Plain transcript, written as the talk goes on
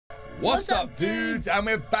What's up, dudes? And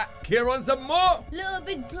we're back here on some more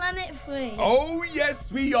LittleBIGPlanet 3. Oh,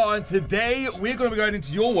 yes, we are. And today, we're going to be going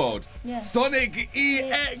into your world. Yeah.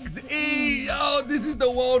 SONIC.EXE. Oh, this is the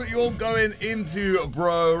world you're going into,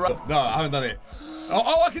 bro. No, I haven't done it.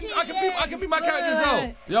 Oh, I can be my character as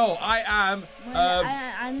well. Yo, I am.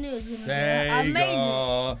 I knew it was going to say that.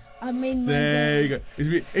 I made it.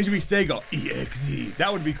 Sega. It should be Sega.EXE.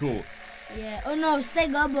 That would be cool. Yeah. Oh, no,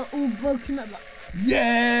 Sega, but all broken up.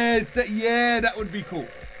 Yes, yeah, that would be cool.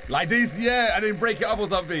 Like this, yeah, and then break it up or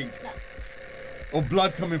something. Or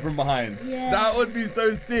blood coming from behind. Yeah. That would be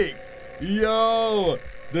so sick. Yo.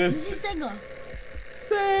 This is Sega.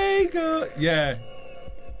 Sega. Yeah.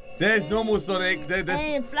 There's normal Sonic. There's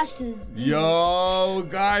it flashes. Yo,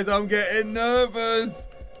 guys, I'm getting nervous.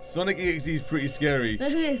 SONIC.EXE is pretty scary.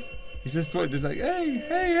 Look at this. He's just like,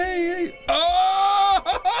 hey. Oh,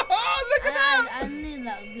 look at that. I knew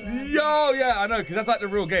that was going to happen. Yo, yeah, I know, because that's like the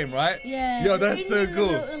real game, right? Yeah. Yo, that's so cool.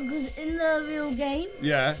 Because in the real game.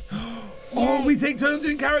 Yeah. Oh, we take turns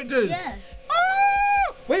doing characters. Yeah.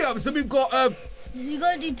 Oh! Wait up, so we've got So you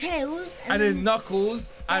gotta do Tails. and then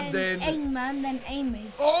Knuckles, and then Eggman, then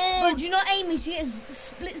Amy. Oh! But do you know Amy? She gets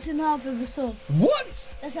splits in half with a sword. What?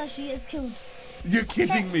 That's how she gets killed. You're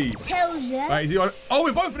kidding me. Tails, yeah. Right, is he on? Oh,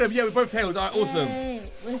 we're both of them. Yeah, we're both Tails. All right, awesome. Hey,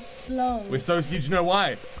 we're slow. We're so huge. You know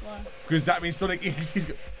why? Why? Because that means SONIC.EXE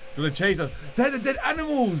is gonna chase us. They're the dead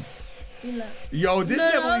animals. Yo, this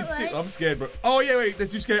level is sick. I'm scared, bro. Oh yeah, wait. Let's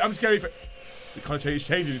do scary. I'm scary. It can't change. It's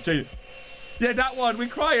changing. Yeah, that one. We're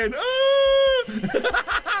crying.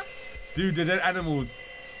 Ah! Dude, the dead animals.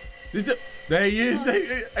 There he is.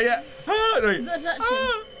 Yeah. Ah, no. You gotta touch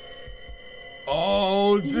him.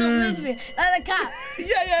 Oh, He's dude. not moving. Like a cat.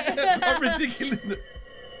 Yeah. I'm ridiculous.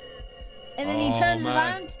 And then he turns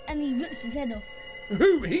around and he rips his head off.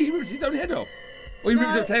 Who? He rips his own head off? Or he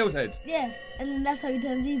rips the Tails' head? Yeah, and then that's how he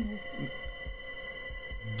turns evil.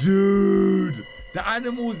 Dude, the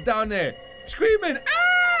animals down there screaming,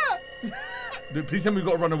 ah! Dude, please tell me we've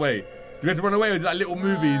got to run away. Do we have to run away or is it like little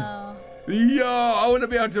movies? Yo, I want to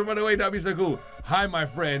be able to run away. That'd be so cool. Hi, my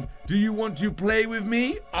friend. Do you want to play with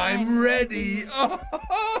me? I'm ready.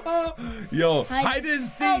 Yo, hide and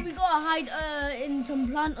seek. Oh, we gotta hide in some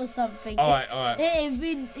plant or something. All right. If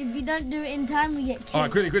we don't do it in time, we get killed. All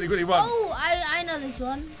right, quickly, run. Oh, I know this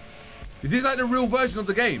one. Is this like the real version of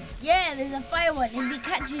the game? Yeah, there's a fire one. If it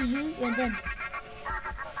catches you, you're dead.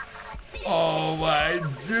 Oh my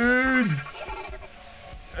dudes!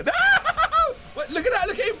 No! Wait, look at that!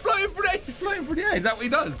 Look at him floating through the air! He's floating through the air. Is that what he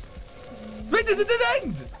does? Wait, there's a dead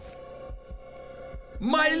end!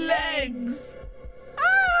 My legs!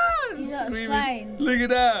 Ah! He's not fine. Look at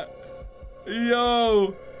that!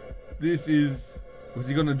 Yo! This is... What's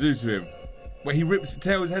he gonna do to him? Wait, he rips the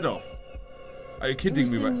Tails' head off. Are you kidding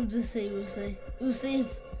me, man? We'll just see. We'll see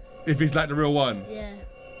if it's like the real one. Yeah.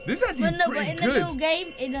 This is actually but pretty in good. the real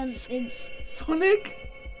game, it doesn't. Sonic?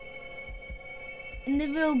 In the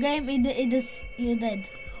real game, it does. You're dead.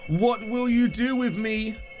 What will you do with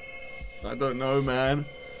me? I don't know, man.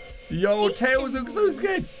 Yo, Tails looks so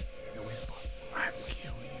scared. In a whisper, I will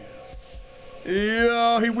kill you.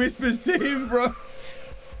 Yo, he whispers to him, bro.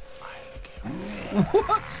 I will kill you.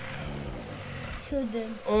 What? Killed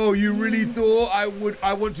him. Oh, you really thought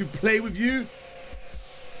I want to play with you?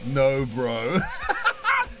 No, bro.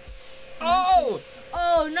 Oh,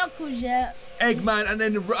 Knuckles, yeah. Eggman and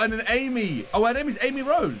then Amy. Oh, her name is Amy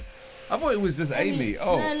Rose. I thought it was just Amy.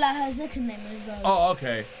 Oh. No, like her second name is Rose. Oh,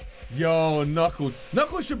 okay. Yo, Knuckles.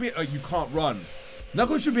 Knuckles should be. You can't run.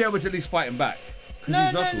 Knuckles should be able to at least fight him back.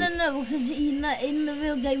 No, because in the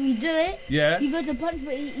real game you do it. Yeah. You go to punch,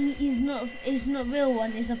 but he's not. It's not real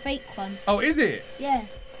one. It's a fake one. Oh, is it? Yeah.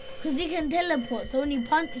 Because he can teleport, so when you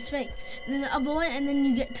punch, it's fake. And then the other one, and then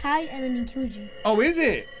you get tied, and then he kills you. Oh, is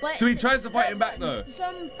it? But so he tries to fight him back, though.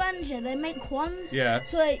 Some fans, they make ones. Yeah.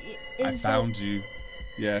 So I found you.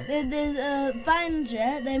 Yeah. There's fans,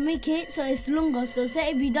 they make it so it's longer. So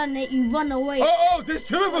say if you done it, you run away. Oh, there's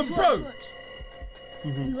two of them, bro. Watch.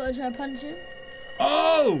 You gotta try to punch him.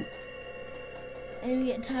 Oh. And we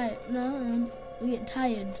get tired. No, we get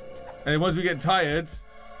tired. And once we get tired.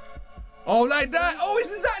 Oh, like that. Oh,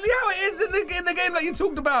 it's exactly how it is in the game that you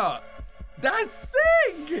talked about. That's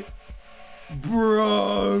sick.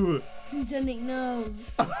 Bro. He's saying no.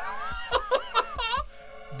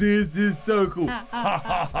 This is so cool. Look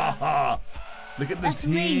at the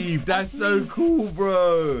teeth. That's so cool,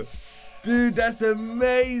 bro. Dude, that's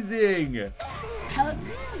amazing.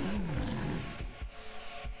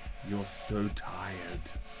 You're so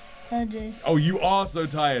tired. Told you. Oh, you are so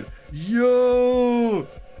tired. Yo.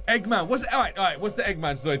 Eggman. What's all right? What's the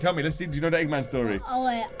Eggman story? Tell me. Let's see. Do you know the Eggman story? Oh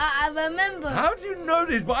wait, I remember. How do you know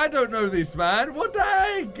this? But I don't know this, man. What the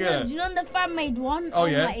heck? No, do you know the fan made one? Oh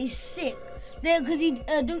yeah. Like, it's sick. Because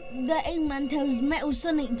the Eggman tells Metal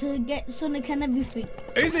Sonic to get Sonic and everything.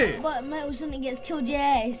 Is it? But Metal Sonic gets killed.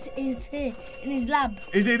 Yeah, it's here in his lab.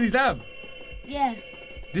 Is it in his lab? Yeah.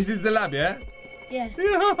 This is the lab, yeah? Yeah.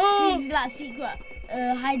 This is like secret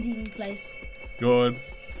hiding place. Go on.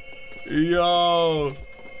 Yo,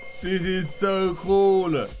 this is so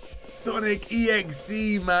cool.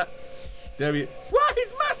 SONIC.EXE, man. There he is. What?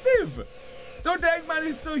 He's massive. Don't the Eggman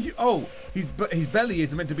is so huge. Oh, his belly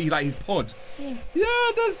is meant to be like his pod. Yeah.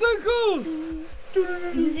 Yeah, that's so cool. You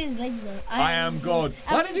can see his legs though. I am God.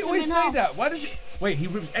 Why does he always say that? Why does he? Wait, he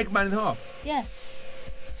rips Eggman in half. Yeah.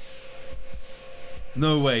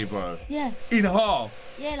 No way, bro. Yeah. In half.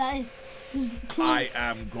 Yeah, like this. I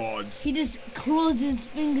am God. He just claws his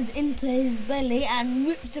fingers into his belly and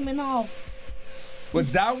rips him in half. But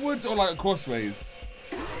downwards or like crossways?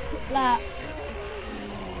 Like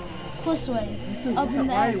crossways. Up in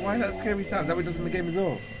the air. Why that scary sound? Is that what it does in the game as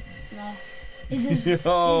well? No. It just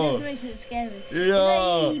makes it scary.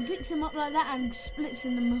 Yeah. He picks him up like that and splits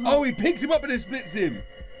him in half. Oh, he picks him up and then splits him.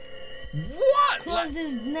 What? Claws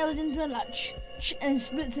his nails into it like and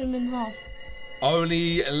splits him in half.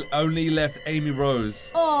 Only left Amy Rose.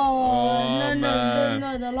 Oh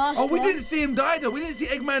no, the last one. Oh, we didn't see him die though. We didn't see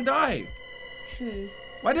Eggman die. True.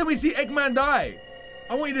 Why didn't we see Eggman die?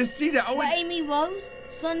 I want you to see that. But Amy Rose,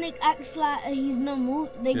 Sonic acts like he's normal.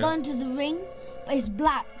 They go into the ring, but it's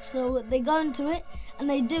black. So they go into it and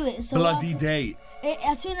they do it. So bloody date.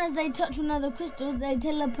 As soon as they touch one of the crystals, they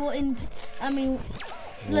teleport into. I mean,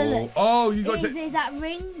 look. Oh, you got to. There's that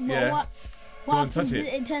ring. But Yeah. what happens is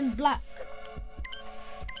it turns black.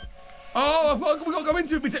 Oh, we got to go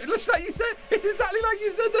into it. Look, like you said. It's exactly like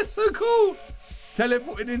you said. That's so cool.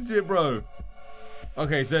 Teleported into it, bro.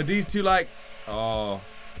 Okay, so these two like. Oh.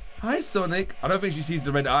 Hi, Sonic. I don't think she sees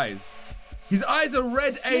the red eyes. His eyes are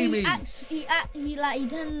red, Amy. He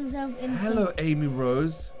turns himself into. Hello, Amy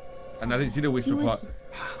Rose. And I didn't see the whisper part.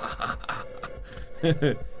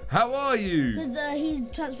 How are you? Because he's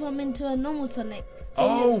transformed into a normal Sonic. So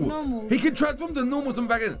oh, he looks normal. He can transform to normal Sonic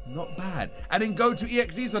back in. Not bad. And then go to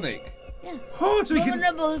EXE Sonic. Yeah. Oh, so he can.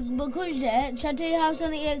 Because shall I tell you how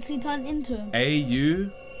SONIC.EXE turned into him?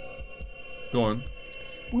 AU. Go on.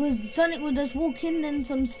 Because Sonic would just walk in, then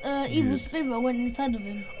some evil spirit went inside of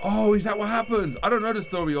him. Oh, is that what happens? I don't know the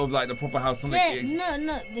story of like the proper how Sonic. Yeah,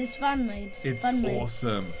 no, this fan made. It's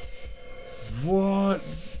awesome. What?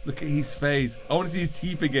 Look at his face. I want to see his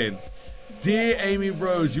teeth again. Dear Amy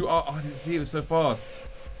Rose, you are. Oh, I didn't see it was so fast.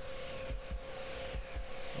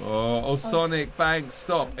 Oh, Sonic, thanks.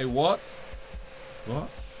 Stop. A what? What?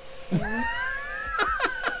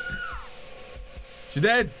 She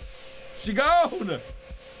dead. She gone.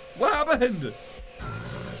 What happened?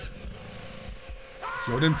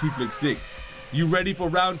 Yo, them teeth look sick. You ready for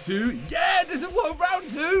round 2? Yeah, this is what, round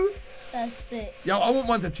 2? That's it. Yo, I want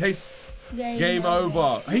one to chase. Game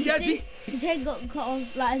over. He actually. His head got cut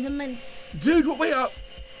off, like as a man. Dude, what? Wait up.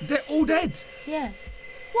 They're all dead. Yeah.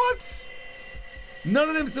 What? None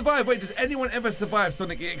of them survive. Wait, does anyone ever survive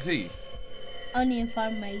SONIC.EXE? Only in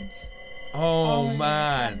fan maids. Oh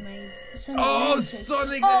man.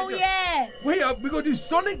 Sonic. Oh yeah. Wait up, we gotta do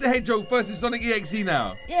Sonic the Hedgehog versus SONIC.EXE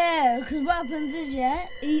now. Yeah, because what happens is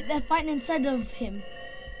they're fighting inside of him.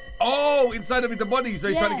 Oh, inside of the body, so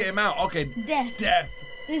he's trying to get him out. Okay. Death.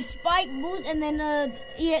 There's spike balls, and then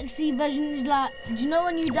EXE version is like, do you know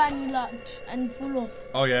when you die and you and fall off?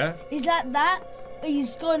 Oh yeah. It's like that, but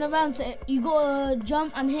he's going around, so you gotta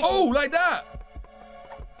jump and hit. Oh, like that.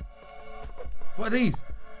 What are these?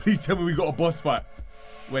 Please tell me we got a boss fight.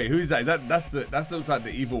 Wait, who is that? That looks like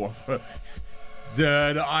the evil one.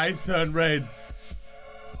 The eyes turn red.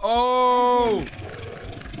 Oh,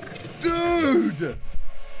 dude,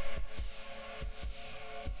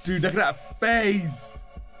 look at that face.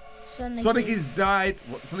 Sonic is died.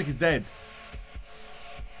 What? Sonic is dead.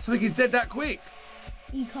 Sonic is dead that quick.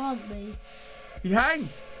 He can't be. He hanged.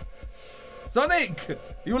 Sonic,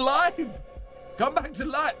 you alive? Come back to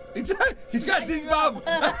life. He's got his bum.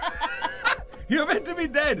 You're meant to be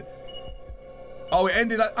dead. Oh, it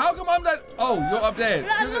ended like. How come I'm dead? Oh, you're up there.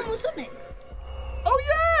 Like normal Sonic. Oh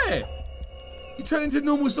yeah. You turned into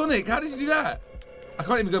normal Sonic. How did you do that? I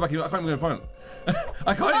can't even go back in. I can't even go in front.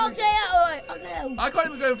 I can't even. Okay, alright. Okay. I can't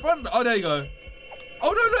even go in front. Oh, there you go.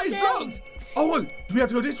 Oh no, it's blocked. Oh wait, do we have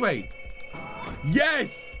to go this way?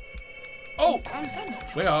 Yes. Oh. I'm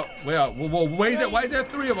Sonic. Wait up. Whoa, why is there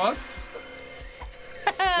 3 of us?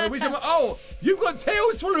 Wait, which one? Oh, you've got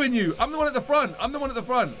Tails following you. I'm the one at the front.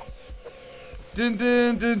 Dun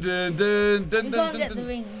dun dun dun dun dun We dun can't get dun. the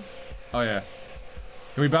rings. Oh yeah.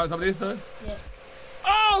 Can we bounce up this though? Yeah.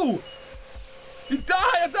 Oh! You died!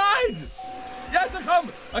 I died! Yes,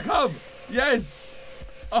 I come! Yes!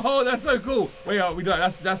 Oh, that's so cool. Wait, we don't.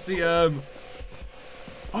 That's the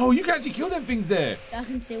Oh, you can actually kill them things there. I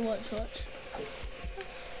can see watch.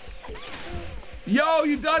 Yo,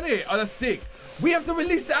 you done it! Oh, that's sick. We have to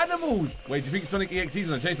release the animals. Wait, do you think SONIC.EXE is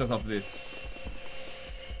gonna chase us after this?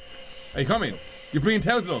 Are you coming? You're bringing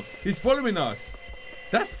Tails along. He's following us.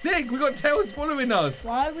 That's sick. We got Tails following us.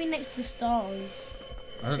 Why are we next to stars?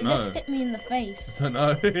 I don't It know. just hit me in the face. I don't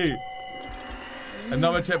know.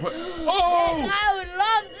 Another checkpoint. Oh! Yes, I would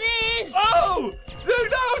love this. Oh!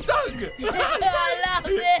 Dude, no, I'm stuck! I love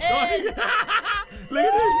it. Look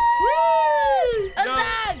at this! Whee! I'm No.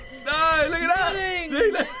 stuck. No, look at that! Running.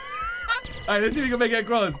 Look, look. Alright, let's see if we can make it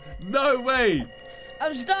across. No way!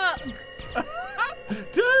 I'm stuck.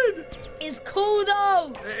 Dude! It's cool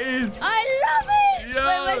though. It is. I love it. Yo.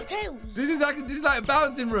 Wait, where's Tails? This is like a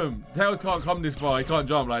bouncing room. Tails can't come this far. He can't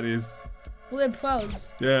jump like this. We're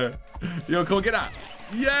pros. Yeah. Yo, come on, get that.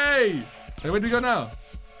 Yay! Hey, where do we go now?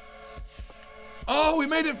 Oh, we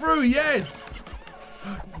made it through. Yes.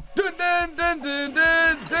 Dun dun dun dun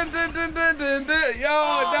dun dun dun dun dun dun dun.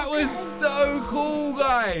 Yo, that was so cool,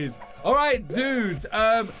 guys. All right, dudes.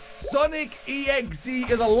 SONIC.EXE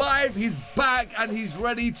is alive. He's back and he's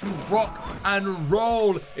ready to rock and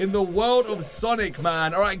roll in the world of Sonic,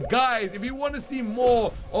 man. All right, guys, if you want to see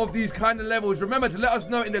more of these kind of levels, remember to let us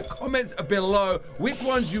know in the comments below which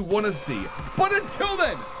ones you want to see. But until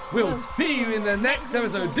then, we'll see you in the next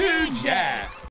episode, dudes. Yeah.